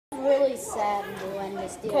really sad when the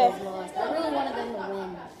Steelers lost. I really wanted them to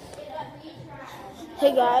win.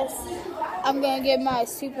 Hey guys, I'm gonna give my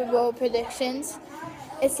Super Bowl predictions.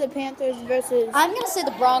 It's the Panthers versus I'm gonna say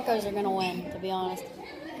the Broncos are gonna win. To be honest.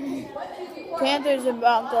 Panthers and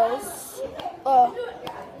Broncos.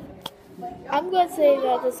 I'm gonna say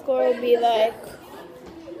that the score would be like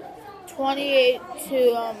 28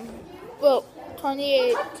 to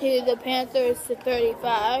the Panthers to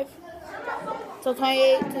 35. So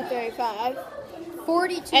 28 to 35.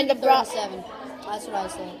 42 And to the 37. That's what I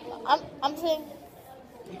said. I'm saying,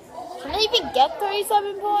 can they even get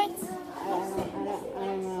 37 points? I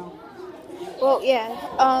don't know. Well, yeah.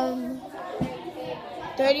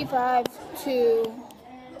 35 to.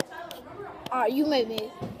 You made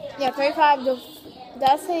me. Yeah, 35 to. Did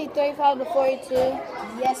I say 35 to 42?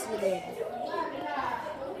 Yes, you did.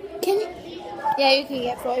 Can you? Yeah, you can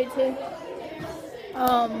get 42.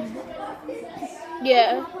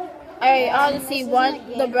 Yeah. I honestly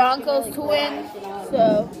want the Broncos to win.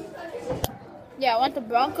 So, yeah, I want the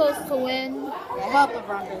Broncos to win. I hope the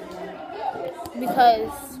Broncos win.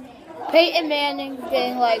 Because Peyton Manning's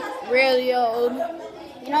getting like really old.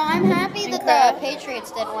 You know, I'm happy that the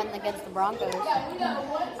Patriots didn't win against the Broncos.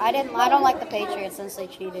 I don't like the Patriots since they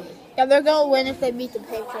cheated. Yeah, they're gonna win if they beat the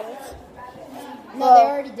Patriots. No, they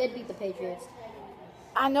already did beat the Patriots.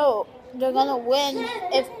 I know they're gonna win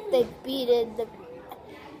if they beated the.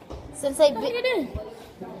 Since they beat.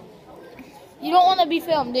 You don't want to be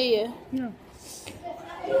filmed, do you? No.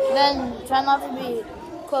 Then try not to be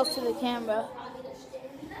close to the camera.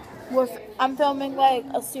 I'm filming like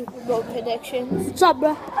a Super Bowl predictions. What's up,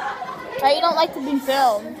 bro? Right, you don't like to be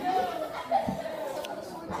filmed.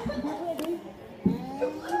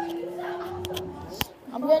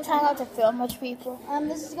 I'm gonna try not to film much people.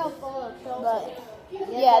 This is gonna follow. But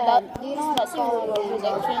Yeah, that do you know what that's Super Bowl games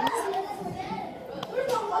are? predictions.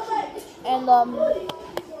 And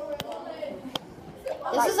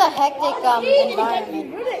This is a hectic environment.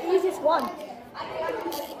 You're the easiest one.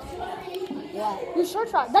 Yeah. You short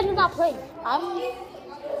shot. Then you're not playing. I don't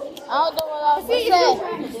know what else to say.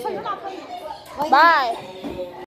 You're not playing. Wait, Bye.